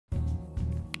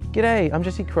G'day, I'm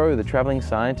Crowe, the travelling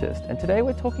scientist, and today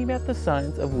we're talking about the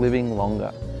science of living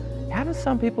longer. How do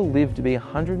some people live to be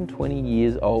 120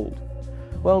 years old?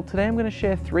 Well, today I'm going to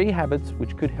share 3 habits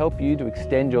which could help you to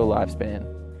extend your lifespan.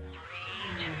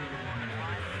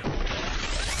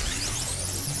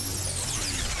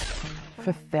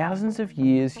 For thousands of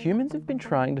years, humans have been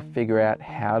trying to figure out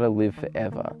how to live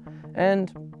forever.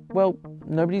 And, well,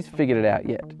 nobody's figured it out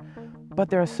yet. But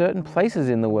there are certain places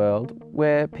in the world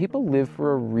where people live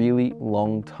for a really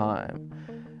long time.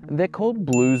 They're called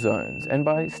blue zones, and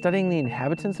by studying the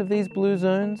inhabitants of these blue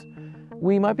zones,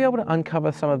 we might be able to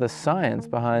uncover some of the science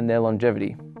behind their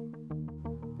longevity.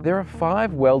 There are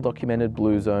 5 well-documented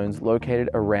blue zones located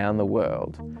around the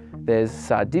world. There's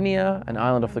Sardinia, an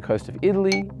island off the coast of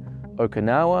Italy,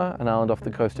 Okinawa, an island off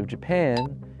the coast of Japan,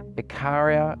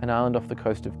 Ikaria, an island off the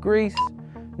coast of Greece,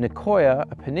 Nicoya,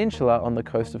 a peninsula on the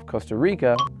coast of Costa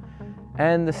Rica,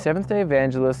 and the Seventh-day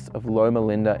Evangelists of Loma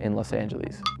Linda in Los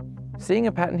Angeles. Seeing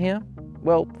a pattern here?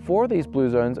 Well, 4 of these blue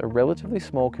zones are relatively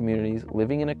small communities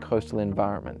living in a coastal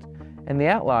environment. And the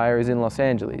outlier is in Los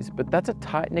Angeles, but that's a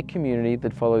tight-knit community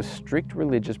that follows strict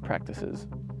religious practices.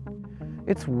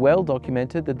 It's well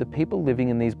documented that the people living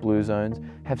in these blue zones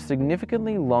have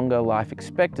significantly longer life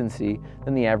expectancy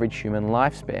than the average human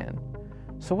lifespan.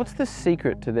 So what's the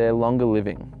secret to their longer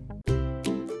living?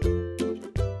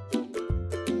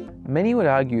 Many would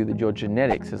argue that your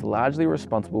genetics is largely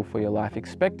responsible for your life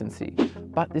expectancy,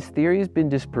 but this theory has been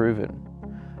disproven.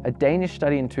 A Danish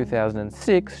study in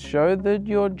 2006 showed that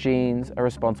your genes are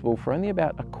responsible for only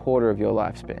about a quarter of your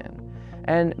lifespan.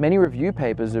 And many review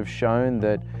papers have shown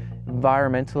that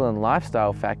environmental and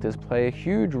lifestyle factors play a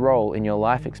huge role in your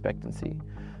life expectancy.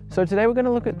 So today we're going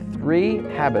to look at 3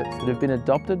 habits that have been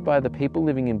adopted by the people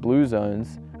living in blue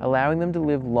zones, allowing them to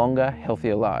live longer,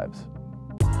 healthier lives.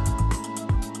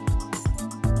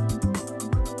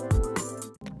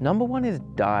 Number 1 is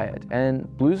diet, and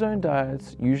blue zone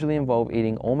diets usually involve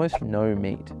eating almost no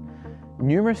meat.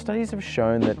 Numerous studies have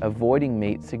shown that avoiding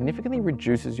meat significantly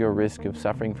reduces your risk of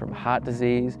suffering from heart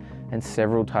disease and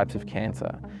several types of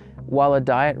cancer, while a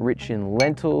diet rich in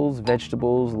lentils,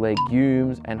 vegetables,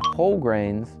 legumes, and whole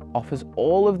grains offers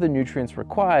all of the nutrients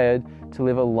required to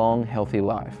live a long, healthy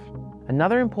life.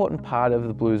 Another important part of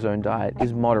the blue zone diet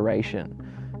is moderation.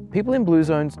 People in blue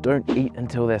zones don't eat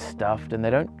until they're stuffed, and they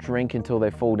don't drink until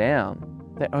they fall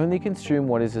down. They only consume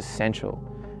what is essential.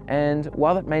 And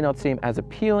while that may not seem as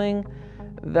appealing,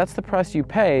 that's the price you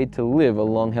pay to live a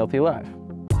long, healthy life.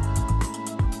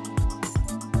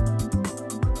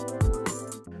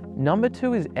 Number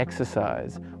 2 is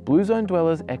exercise. Blue zone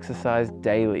dwellers exercise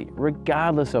daily,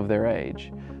 regardless of their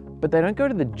age. But they don't go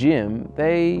to the gym,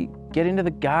 they get into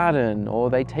the garden, or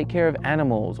they take care of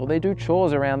animals, or they do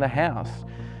chores around the house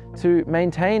to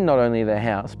maintain not only their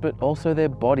house, but also their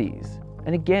bodies.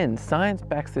 And again, science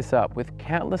backs this up with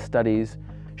countless studies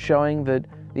showing that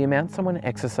the amount someone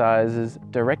exercises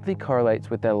directly correlates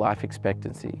with their life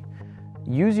expectancy.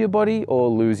 Use your body or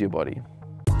lose your body.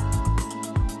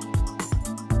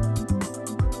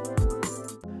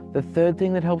 The third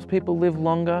thing that helps people live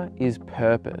longer is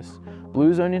purpose.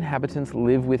 Blue zone inhabitants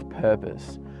live with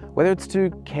purpose. Whether it's to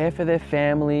care for their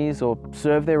families or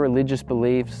serve their religious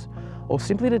beliefs, or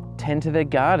simply to tend to their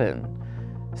garden.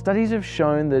 Studies have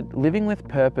shown that living with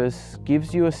purpose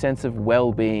gives you a sense of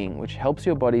well-being, which helps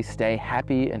your body stay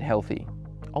happy and healthy.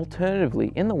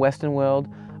 Alternatively, in the Western world,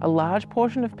 a large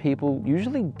portion of people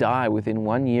usually die within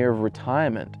 1 year of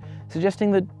retirement, suggesting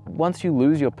that once you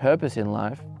lose your purpose in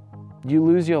life, you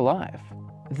lose your life.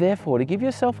 Therefore, to give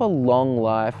yourself a long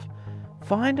life,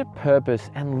 find a purpose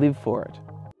and live for it.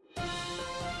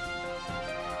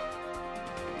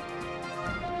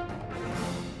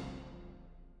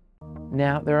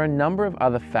 Now, there are a number of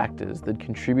other factors that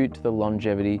contribute to the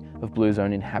longevity of blue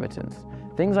zone inhabitants.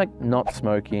 Things like not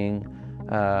smoking,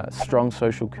 strong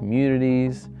social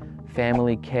communities,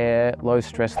 family care, low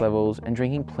stress levels, and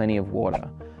drinking plenty of water.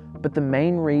 But the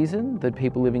main reason that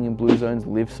people living in blue zones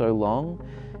live so long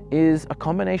is a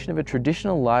combination of a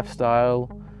traditional lifestyle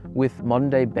with modern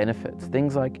day benefits.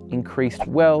 Things like increased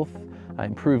wealth,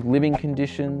 improved living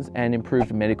conditions, and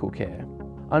improved medical care.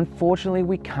 Unfortunately,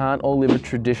 we can't all live a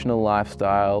traditional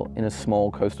lifestyle in a small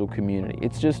coastal community.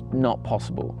 It's just not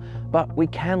possible. But we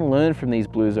can learn from these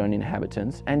blue zone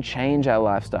inhabitants and change our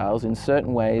lifestyles in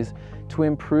certain ways to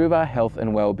improve our health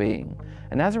and well-being.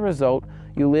 And as a result,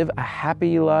 you'll live a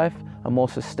happy life, a more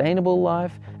sustainable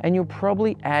life, and you'll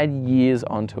probably add years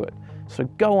onto it. So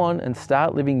go on and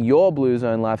start living your blue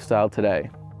zone lifestyle today.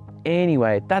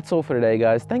 Anyway, that's all for today,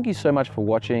 guys. Thank you so much for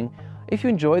watching. If you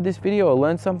enjoyed this video or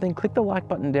learned something, click the like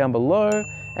button down below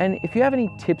And if you have any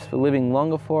tips for living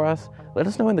longer for us, let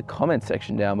us know in the comments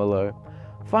section down below.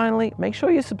 Finally, make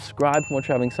sure you subscribe for more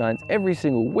traveling science every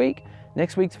single week.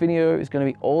 Next week's video is going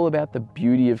to be all about the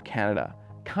beauty of Canada.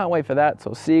 Can't wait for that,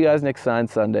 so I'll see you guys next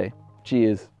Science Sunday.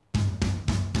 Cheers.